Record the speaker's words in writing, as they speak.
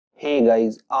Hey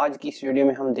guys, आज की इस वीडियो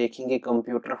में हम देखेंगे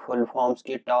कंप्यूटर फुल फॉर्म्स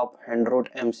के टॉप 100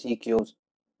 एमसीक्यूज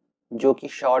जो कि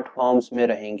शॉर्ट फॉर्म्स में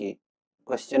रहेंगे।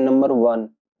 Question number 1,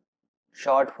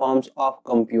 short forms of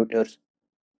computers.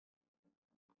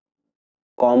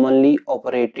 Commonly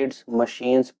operated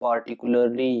machines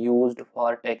particularly used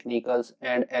for technical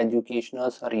and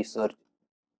educational research.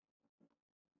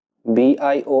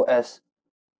 BIOS,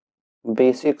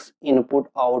 Basics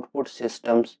Input Output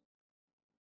Systems.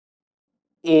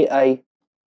 AI,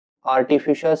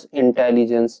 Artificial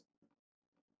Intelligence.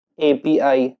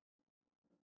 API,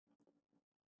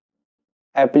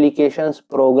 Applications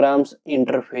Programs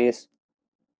Interface.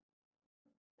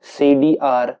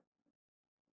 CDR,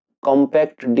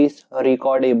 Compact Disc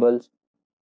Recordables.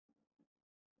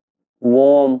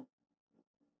 WOM,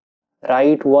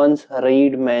 Write Once,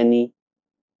 Read Many.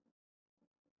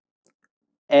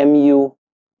 MU,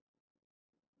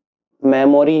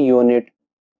 Memory Unit.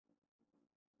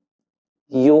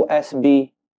 USB,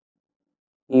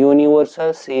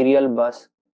 Universal Serial Bus.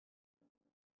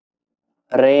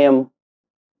 RAM,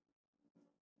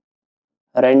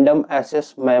 Random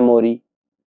Access Memory.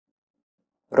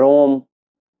 ROM,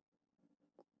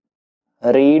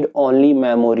 Read Only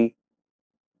Memory.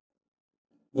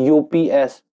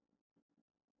 UPS,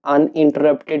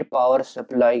 Uninterrupted Power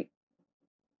Supply.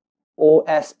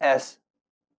 OSS,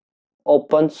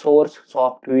 Open Source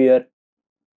Software.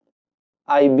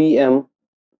 IBM,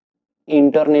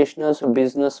 International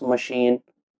Business Machine.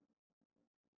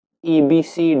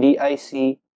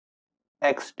 EBCDIC,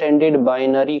 Extended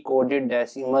Binary Coded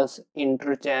Decimals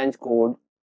Interchange Code.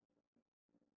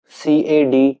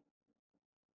 CAD,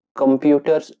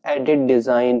 Computers Aided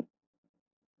Design.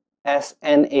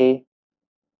 SNA,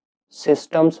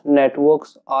 Systems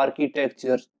Networks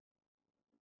Architectures.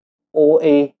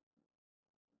 OA,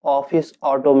 Office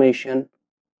Automation.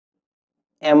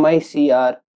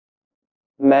 MICR,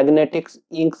 Magnetic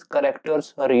Ink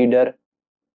Characters Reader.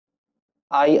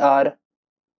 IR,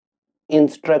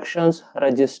 Instructions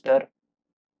Register.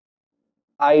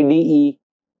 IDE,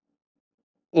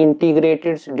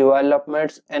 Integrated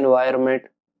Development Environment.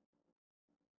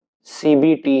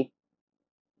 CBT,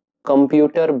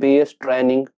 Computer-Based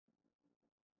Training.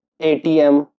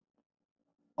 ATM,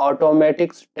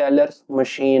 Automatic Tellers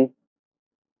Machine.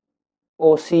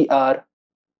 OCR,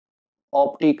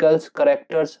 Optical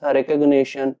Characters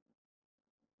Recognition.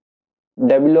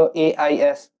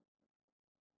 WAIS,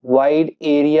 Wide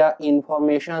Area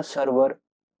Information Server.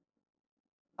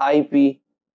 IP,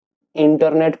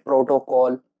 Internet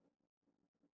Protocol.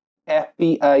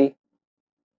 FPI,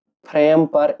 Frame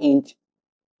per Inch.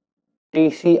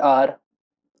 TCR,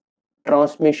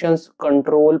 Transmissions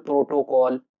Control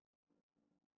Protocol.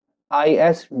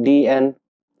 ISDN,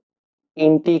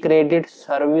 Integrated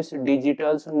Service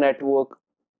Digital Network.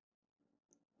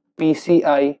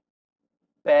 PCI,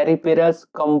 Peripherals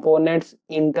Components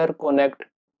Interconnect.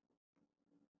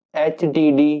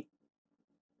 HDD,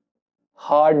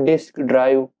 Hard Disk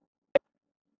Drive.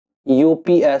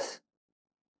 UPS,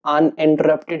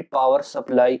 Uninterrupted Power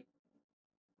Supply.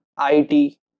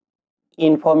 IT,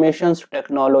 Information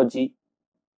Technology.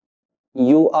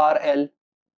 URL,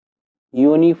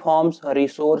 Uniform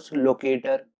Resource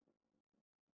Locator.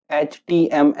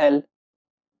 HTML,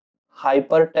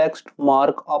 Hypertext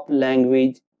Markup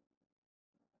Language.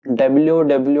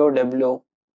 WWW,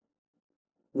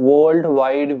 World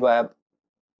Wide Web.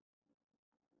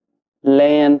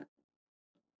 LAN,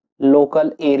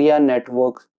 Local Area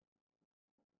Networks.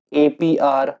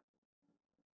 APR,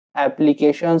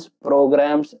 Applications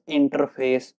Programs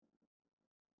Interface.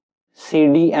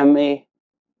 CDMA,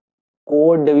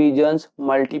 Code Divisions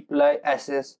Multiply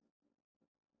Access.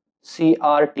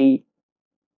 CRT,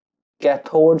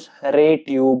 Cathodes Ray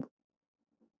Tube.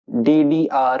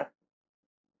 DDR,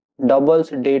 Doubles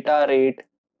Data Rate.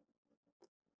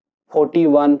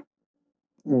 41,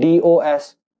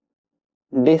 DOS,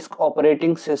 Disk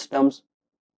Operating Systems.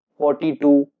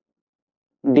 42,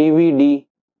 DVD,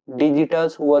 Digital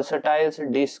Versatile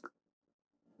Disk.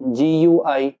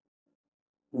 GUI,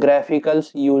 Graphical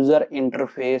User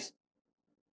Interface.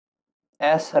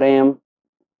 SRAM,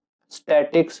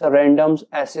 Static Random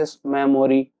Access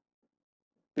Memory.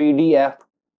 PDF,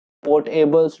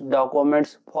 Portable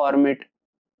Documents Format.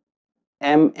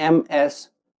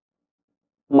 MMS,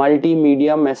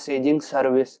 Multimedia Messaging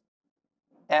Service.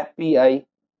 FPI,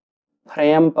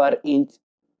 Frame per Inch.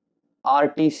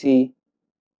 RTC,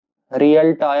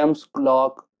 Real-Time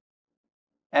Clock.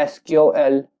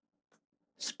 SQL,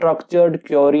 Structured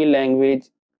Query Language.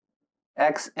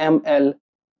 XML,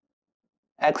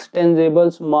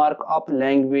 Extensible Markup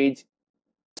Language.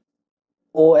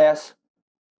 OS,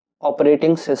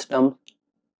 Operating System.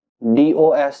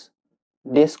 DOS,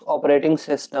 Disk Operating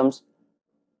Systems,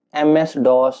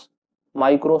 MS-DOS,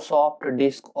 Microsoft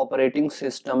Disk Operating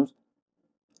Systems,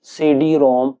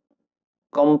 CD-ROM,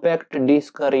 Compact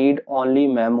Disk Read-Only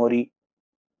Memory,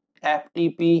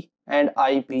 FTP and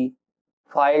IP,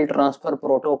 File Transfer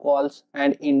Protocols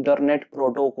and Internet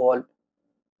Protocol,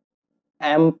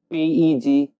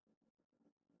 MPEG,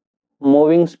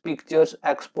 Moving Pictures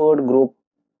Export Group,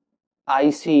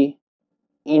 IC,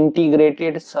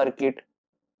 Integrated Circuit,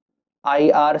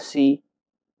 IRC,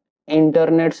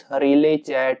 Internet's Relay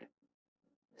Chat,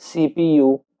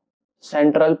 CPU,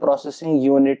 Central Processing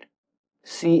Unit,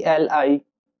 CLI,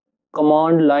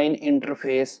 Command Line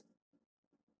Interface,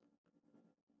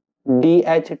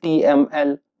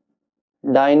 DHTML,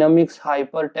 Dynamics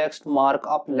Hypertext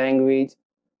Markup Language,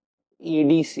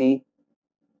 EDC,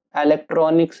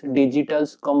 Electronics Digital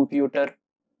Computer,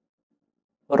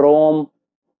 ROM,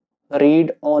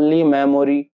 Read-Only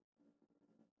Memory,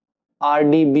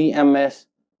 RDBMS,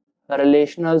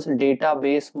 Relational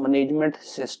Database Management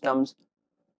Systems,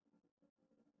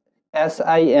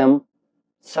 SIM,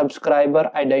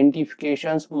 Subscriber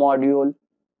Identifications Module,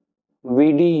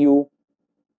 VDU,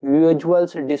 Visual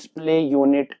Display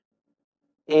Unit,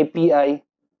 API,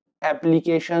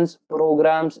 Applications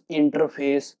Programs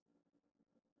Interface,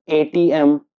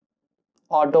 ATM,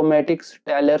 Automatic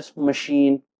Tellers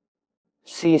Machine,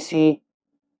 CC,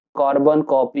 Carbon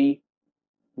Copy,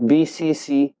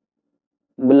 BCC,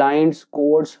 Blind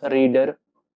Codes Reader,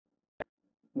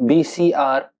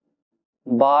 BCR,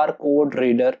 Barcode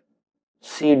Reader,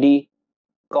 CD,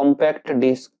 Compact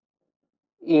Disc,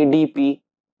 EDP,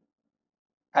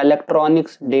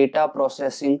 Electronics Data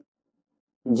Processing,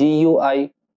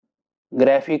 GUI,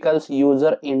 Graphical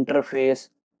User Interface,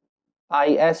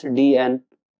 ISDN,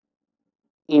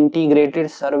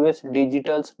 Integrated Service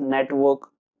Digital Network,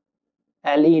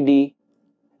 LED,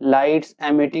 Lights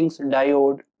Emitting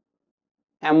Diode,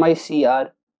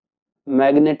 MICR,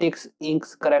 Magnetics Ink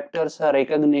Characters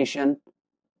Recognition,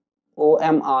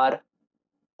 OMR,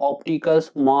 Optical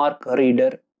Mark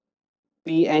Reader,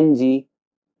 PNG,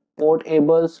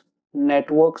 Portables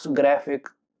Networks Graphic,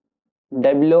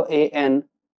 WAN,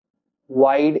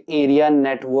 Wide Area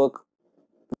Network,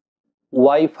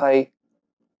 Wi-Fi,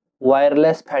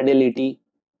 Wireless Fidelity,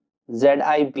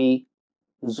 ZIP,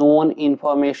 Zone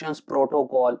Information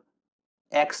Protocol,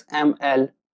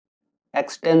 XML,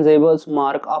 Extensible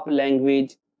Markup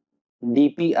Language,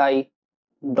 DPI,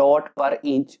 dot per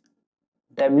inch,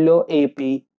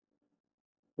 WAP,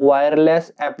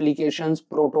 Wireless Applications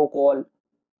Protocol,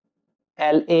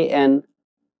 LAN,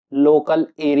 Local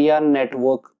Area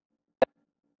Network,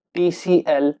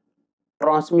 TCL,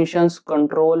 Transmissions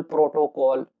Control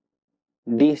Protocol,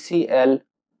 DCL,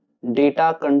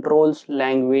 Data Controls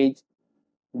Language,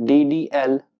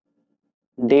 DDL,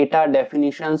 Data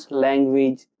Definitions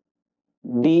Language,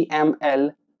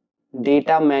 DML,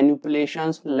 Data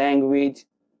Manipulations Language,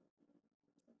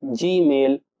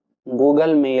 Gmail,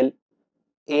 Google Mail,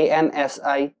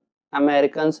 ANSI,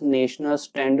 American National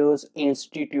Standards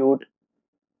Institute,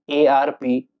 ARP,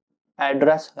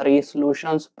 Address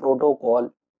Resolutions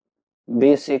Protocol,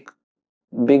 Basic,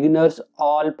 Beginners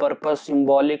All-Purpose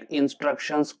Symbolic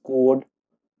Instructions Code,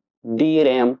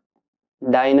 DRAM,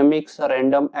 Dynamics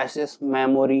Random Access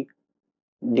Memory,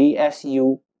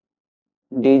 DSU,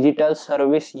 Digital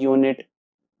Service Unit,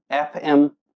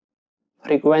 FM,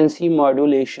 Frequency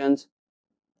Modulations,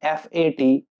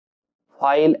 FAT,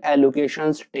 File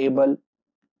Allocations Table,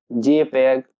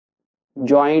 JPEG,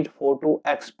 Joint Photo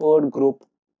Export Group,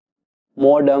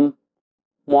 Modem,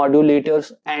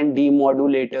 Modulators and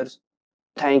Demodulators.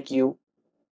 Thank you.